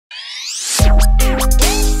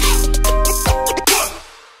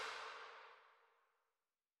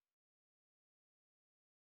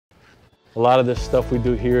A lot of this stuff we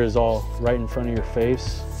do here is all right in front of your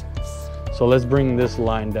face. So let's bring this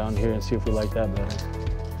line down here and see if we like that better.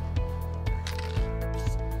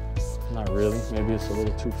 Not really, maybe it's a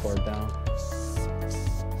little too far down.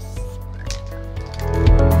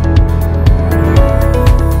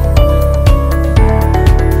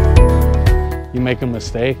 You make a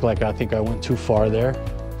mistake, like I think I went too far there,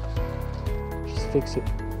 just fix it.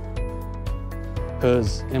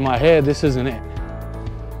 Because in my head, this isn't it.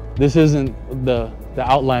 This isn't the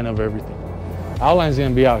outline of everything. The outline's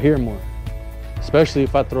gonna be out here more, especially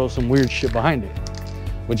if I throw some weird shit behind it.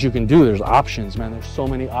 What you can do, there's options, man. There's so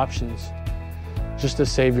many options just to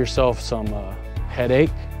save yourself some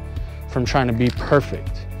headache from trying to be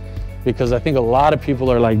perfect. Because I think a lot of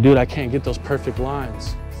people are like, dude, I can't get those perfect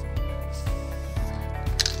lines.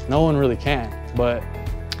 No one really can, but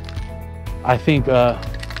I think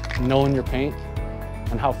knowing your paint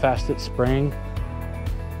and how fast it's spraying.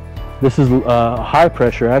 This is high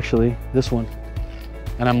pressure actually, this one.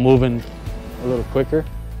 And I'm moving a little quicker.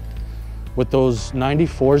 With those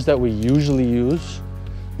 94s that we usually use,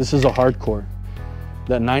 this is a hardcore.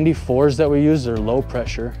 The 94s that we use are low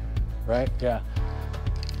pressure, right? Yeah.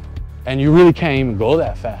 And you really can't even go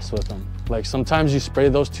that fast with them. Like sometimes you spray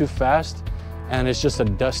those too fast and it's just a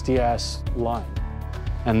dusty ass line.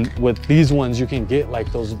 And with these ones, you can get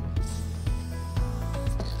like those,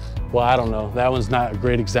 well, I don't know. That one's not a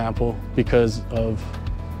great example because of,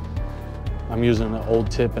 I'm using an old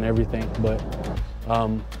tip and everything, but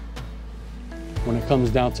when it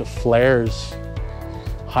comes down to flares,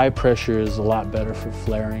 high pressure is a lot better for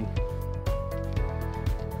flaring.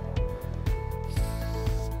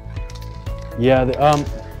 Yeah,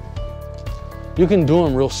 you can do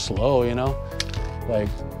them real slow, you know? Like,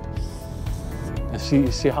 and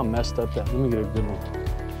see how messed up that, let me get a good one.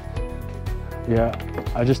 Yeah,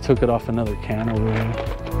 I just took it off another can over there.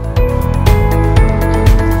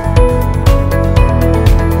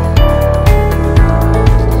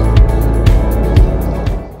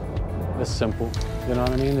 It's simple, you know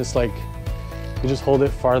what I mean? It's like, you just hold it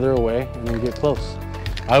farther away and then you get close.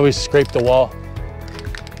 I always scrape the wall.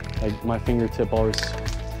 Like my fingertip always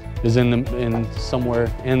is in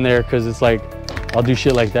somewhere in there because it's like, I'll do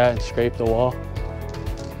shit like that and scrape the wall.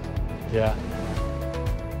 Yeah.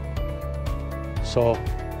 So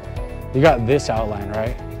you got this outline,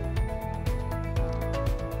 right?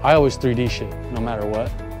 I always 3D shit, no matter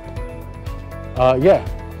what. Yeah,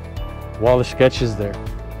 while the sketch is there.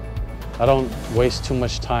 I don't waste too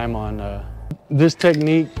much time on this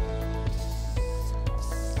technique.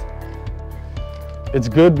 It's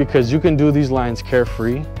good because you can do these lines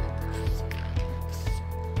carefree.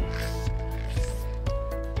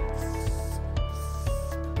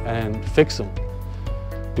 And fix them.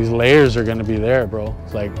 These layers are gonna be there, bro.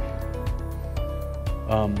 It's like,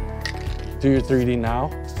 do your 3D now.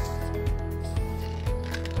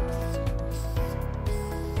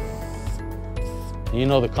 You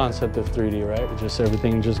know the concept of 3D, right? It just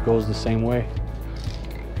everything just goes the same way.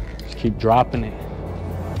 Just keep dropping it.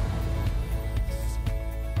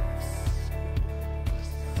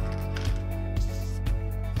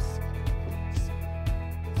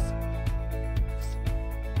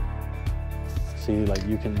 See, like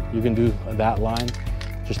you can do that line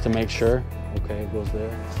just to make sure. Okay, it goes there.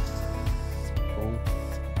 Boom,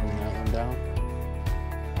 bring that one down.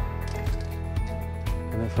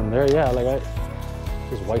 And then from there, yeah, like I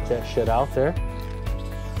just wipe that shit out there.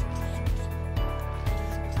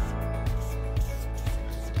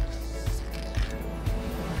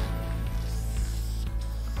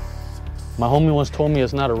 My homie once told me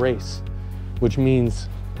it's not a race, which means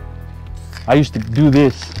I used to do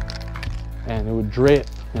this and it would drip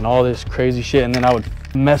and all this crazy shit, and then I would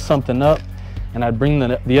mess something up and I'd bring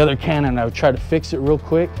the other can and I would try to fix it real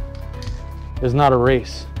quick. It's not a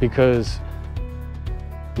race because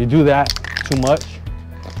you do that too much,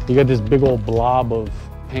 you get this big old blob of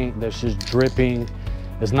paint that's just dripping.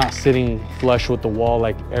 It's not sitting flush with the wall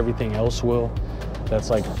like everything else will. That's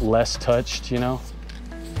like less touched, you know?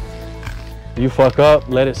 You fuck up,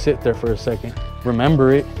 let it sit there for a second.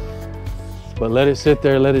 Remember it, but let it sit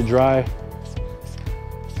there, let it dry.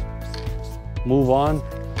 Move on,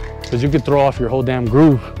 because you could throw off your whole damn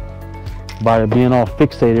groove by being all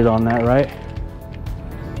fixated on that, right?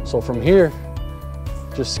 So from here,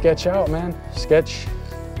 just sketch out, man. Sketch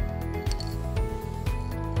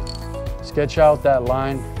out that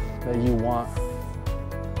line that you want.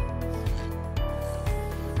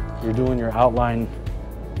 You're doing your outline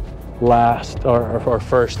last, or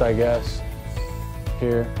first, I guess,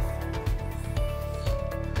 here.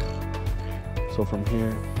 So from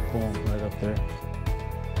here, boom, right up there.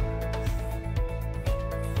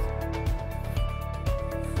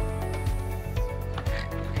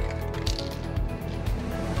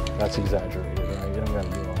 That's exaggerated, right? You don't gotta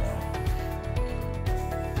do all that.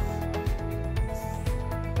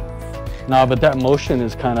 No, but that motion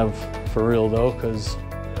is kind of for real though, because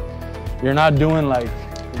you're not doing like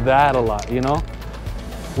that a lot, you know?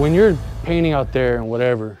 When you're painting out there and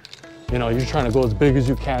whatever, you know, you're trying to go as big as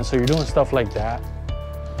you can, so you're doing stuff like that.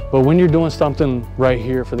 But when you're doing something right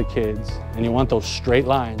here for the kids and you want those straight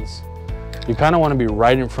lines, you kind of want to be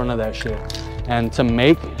right in front of that shit. And to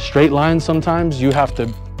make straight lines, sometimes you have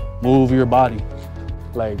to move your body,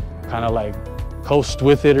 like kind of like coast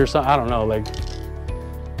with it or something. I don't know, like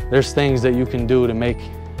there's things that you can do to make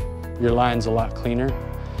your lines a lot cleaner.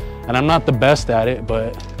 And I'm not the best at it,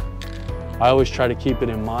 but I always try to keep it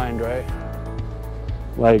in mind, right?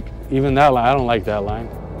 Like even that line, I don't like that line.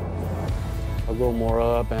 I'll go more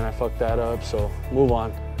up and I fucked that up, so move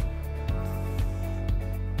on.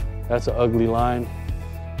 That's an ugly line.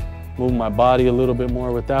 Move my body a little bit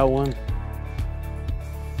more with that one.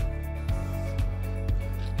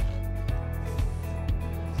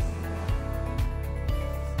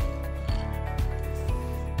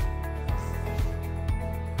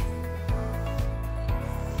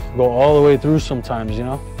 Go all the way through sometimes, you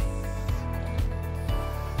know?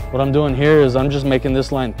 What I'm doing here is I'm just making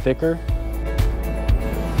this line thicker.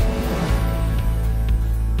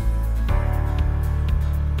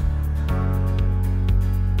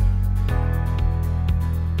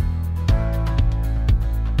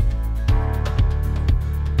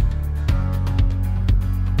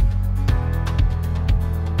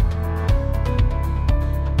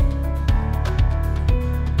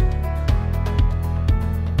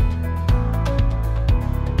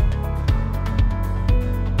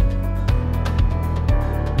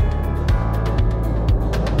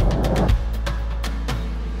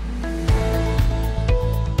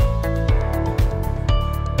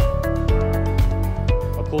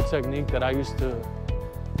 Technique that I used to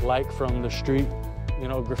like from the street, you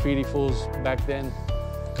know, graffiti fools back then,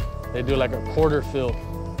 they do like a quarter fill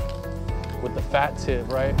with the fat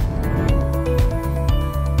tip, right?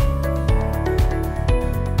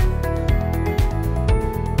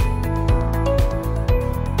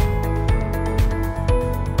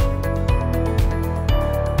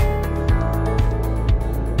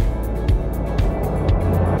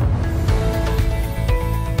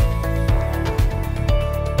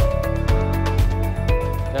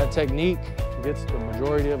 Technique gets the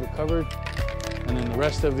majority of it covered, and then the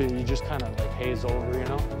rest of it you just kind of like haze over, you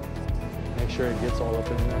know, make sure it gets all up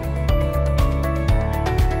in there.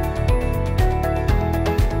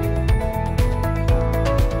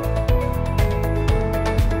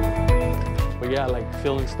 But yeah, like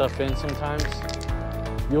filling stuff in sometimes,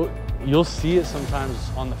 you'll see it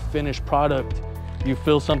sometimes on the finished product. You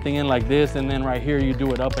fill something in like this, and then right here you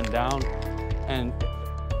do it up and down, and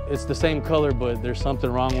it's the same color, but there's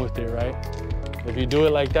something wrong with it, right? If you do it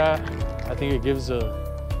like that, I think it gives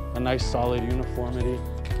a nice solid uniformity.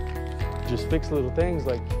 Just fix little things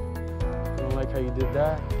like, I don't like how you did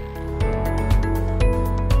that.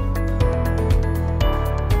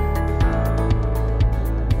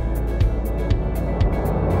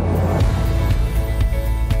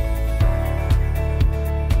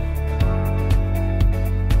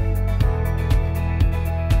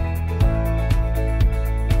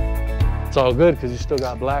 It's all good because you still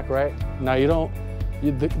got black, right? Now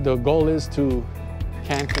the goal is to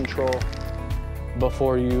can control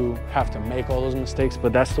before you have to make all those mistakes,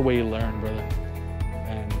 but that's the way you learn, brother.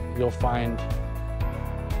 And you'll find,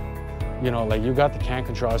 you know, like you got the can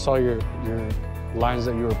control. I saw your lines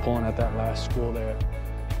that you were pulling at that last school there.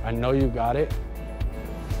 I know you got it.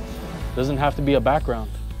 Doesn't have to be a background.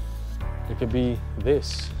 It could be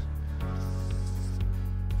this.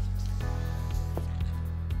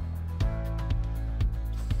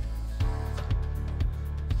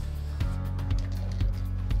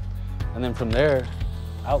 And then from there,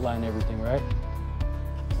 outline everything, right?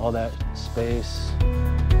 All that space.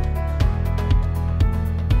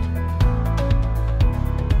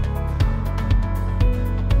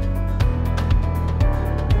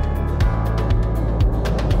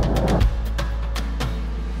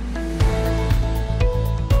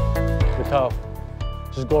 Good how,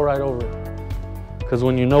 just go right over it. Because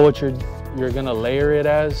when you know what you're gonna layer it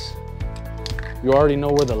as, you already know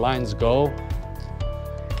where the lines go.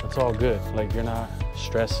 It's all good. Like you're not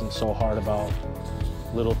stressing so hard about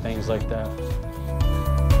little things like that.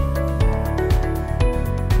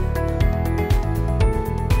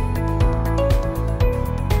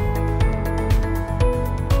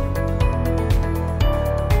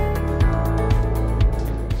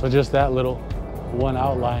 So just that little one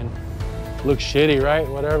outline looks shitty, right?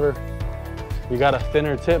 Whatever. You got a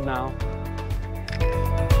thinner tip now.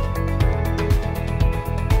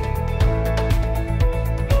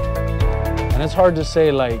 And it's hard to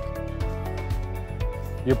say, like,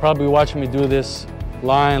 you're probably watching me do this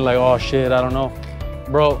line like, oh shit, I don't know.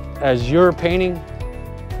 Bro, as you're painting,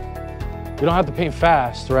 you don't have to paint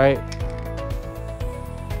fast, right?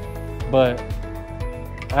 But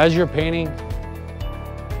as you're painting,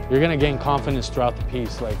 you're gonna gain confidence throughout the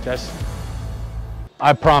piece. Like, that's,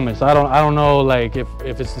 I promise. I don't know like if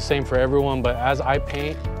it's the same for everyone, but as I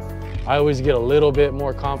paint, I always get a little bit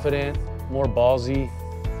more confident, more ballsy,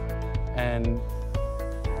 and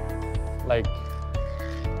like,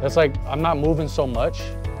 that's like, I'm not moving so much.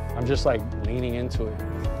 I'm just like leaning into it.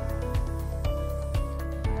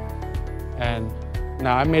 And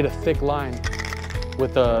now I made a thick line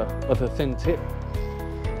with a thin tip.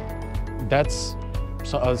 It's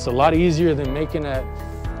a lot easier than making it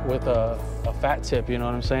with a fat tip, you know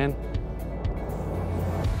what I'm saying?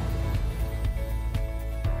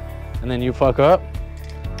 And then you fuck up,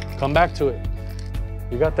 come back to it.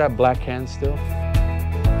 You got that black hand still?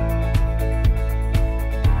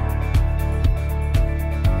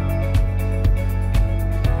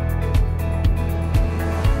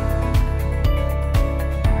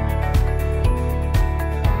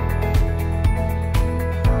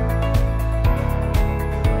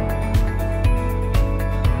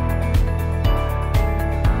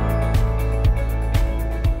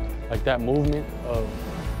 That movement of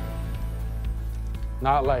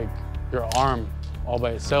not like your arm all by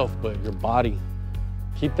itself, but your body.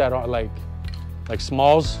 Keep that like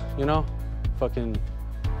Smalls, you know, fucking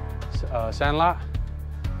Sandlot.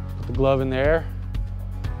 Put the glove in the air,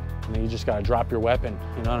 and then you just gotta drop your weapon.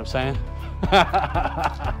 You know what I'm saying?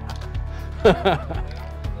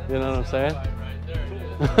 You know what I'm saying?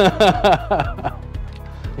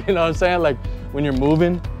 You know what I'm saying? Like when you're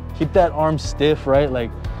moving, keep that arm stiff, right?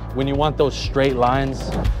 Like when you want those straight lines.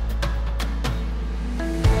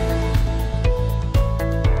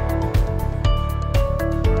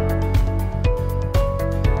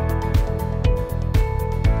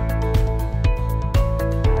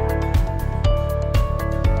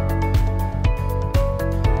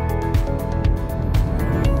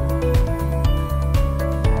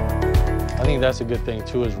 I think that's a good thing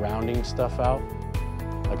too, is rounding stuff out,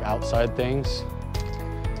 like outside things.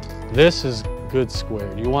 This is good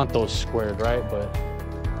squared. You want those squared, right? But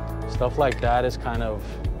stuff like that is kind of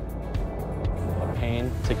a pain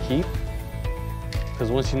to keep, because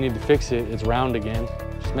once you need to fix it, it's round again.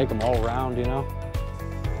 Just make them all round, you know?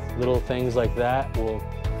 Little things like that will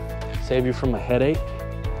save you from a headache,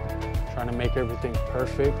 trying to make everything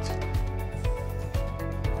perfect.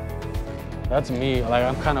 That's me. Like,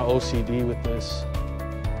 I'm kind of OCD with this.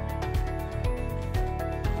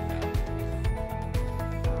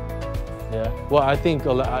 Yeah, well, I think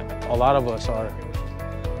a lot of us are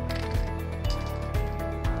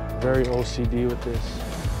very OCD with this.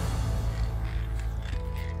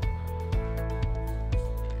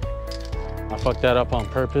 I fucked that up on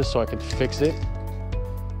purpose so I could fix it.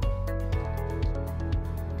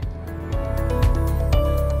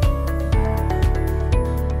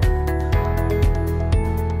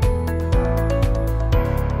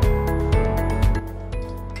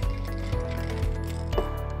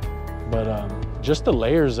 Just the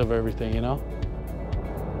layers of everything, you know?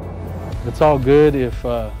 It's all good if,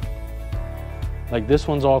 like this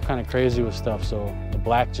one's all kind of crazy with stuff, so the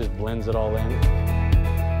black just blends it all in.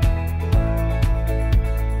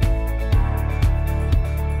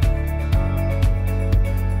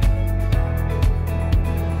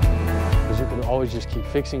 Because you can always just keep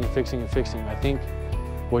fixing and fixing and fixing. I think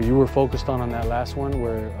what you were focused on that last one,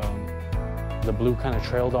 where the blue kind of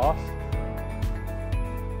trailed off,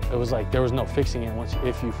 it was like there was no fixing it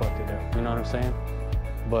if you fucked it up, you know what I'm saying?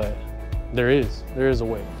 But there is a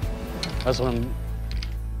way. That's what I'm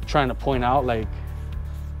trying to point out. Like,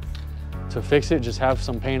 to fix it, just have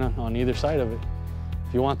some paint on either side of it.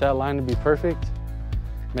 If you want that line to be perfect,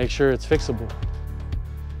 make sure it's fixable,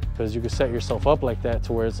 because you can set yourself up like that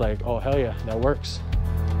to where it's like, oh hell yeah, that works.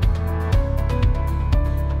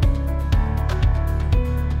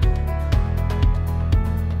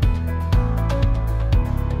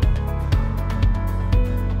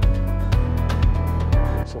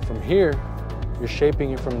 Here, you're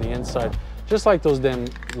shaping it from the inside, just like those damn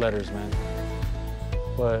letters, man.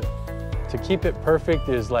 But to keep it perfect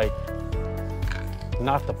is like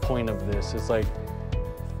not the point of this. It's like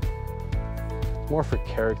more for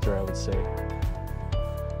character, I would say.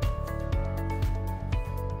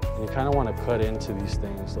 And you kind of want to cut into these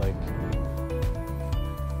things, like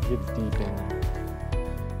get deep in there.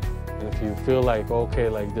 And if you feel like, okay,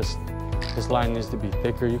 like this line needs to be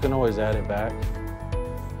thicker, you can always add it back.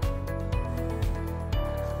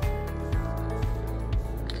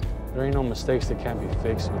 There ain't no mistakes that can't be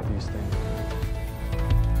fixed with these things.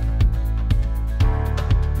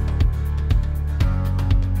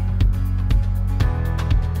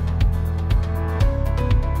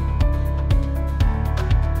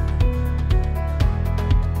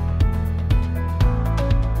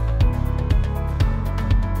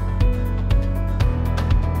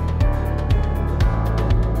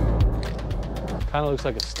 Kind of looks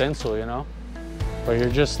like a stencil, you know? But you're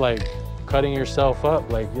just like cutting yourself up,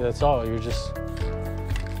 like that's all. You're just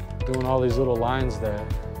doing all these little lines there.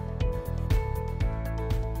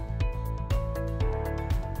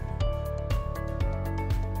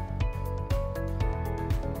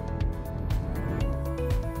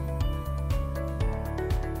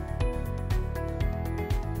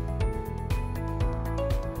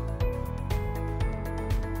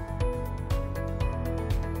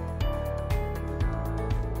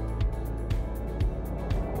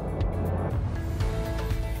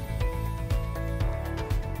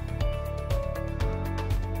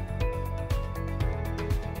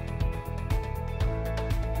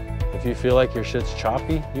 If you feel like your shit's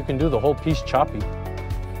choppy, you can do the whole piece choppy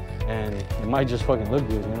and it might just fucking look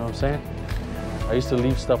good, you know what I'm saying? I used to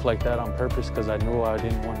leave stuff like that on purpose because I knew I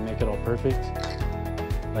didn't want to make it all perfect,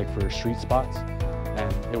 like for street spots,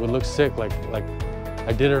 and it would look sick, like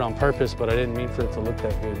I did it on purpose, but I didn't mean for it to look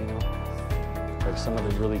that good, you know? Like some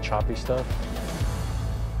of the really choppy stuff.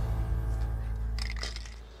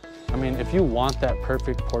 I mean, if you want that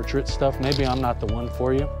perfect portrait stuff, maybe I'm not the one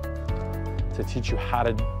for you to teach you how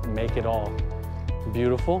to make it all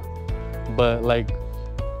beautiful, but like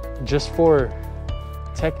just for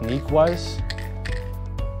technique wise,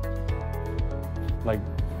 like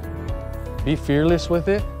be fearless with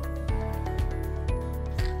it,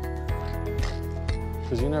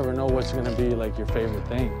 because you never know what's gonna be like your favorite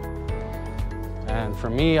thing. And for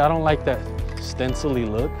me, I don't like that stencil-y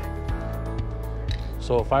look,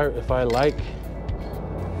 so if I like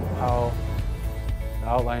how the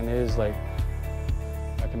outline is, like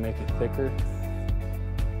I can make it thicker.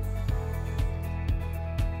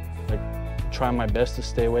 Like try my best to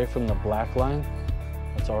stay away from the black line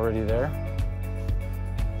that's already there,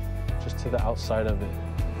 just to the outside of it.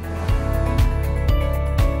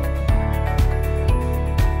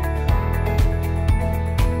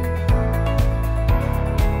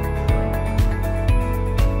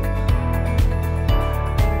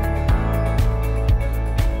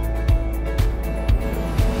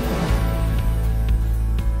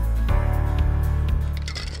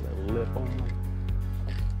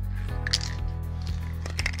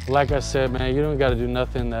 Like I said, man, you don't got to do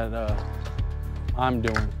nothing that I'm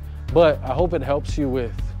doing, but I hope it helps you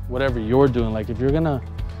with whatever you're doing. Like if you're gonna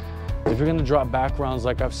drop backgrounds,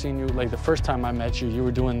 like I've seen you, like the first time I met you, you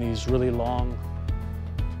were doing these really long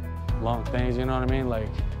things, you know what I mean? Like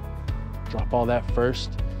drop all that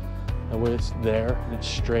first, that way it's there and it's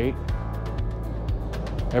straight.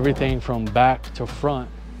 Everything from back to front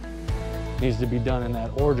needs to be done in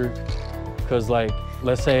that order, because like,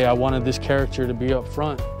 let's say I wanted this character to be up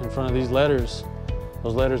front in front of these letters.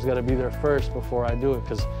 Those letters got to be there first before I do it,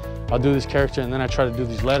 because I'll do this character and then I try to do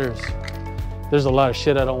these letters. There's a lot of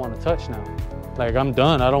shit I don't want to touch now. Like I'm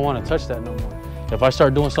done, I don't want to touch that no more. If I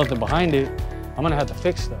start doing something behind it, I'm gonna have to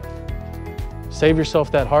fix stuff. Save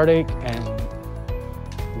yourself that heartache and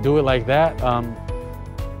do it like that.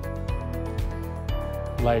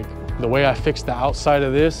 Like the way I fixed the outside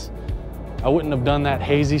of this, I wouldn't have done that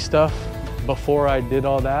hazy stuff before I did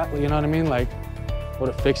all that, you know what I mean? Like, would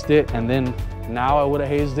have fixed it, and then now I would have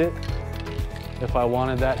hazed it if I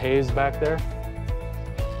wanted that haze back there.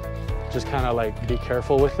 Just kind of like be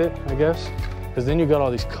careful with it, I guess, because then you got all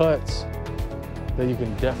these cuts that you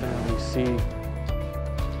can definitely see.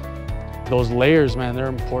 Those layers, man, they're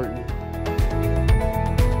important.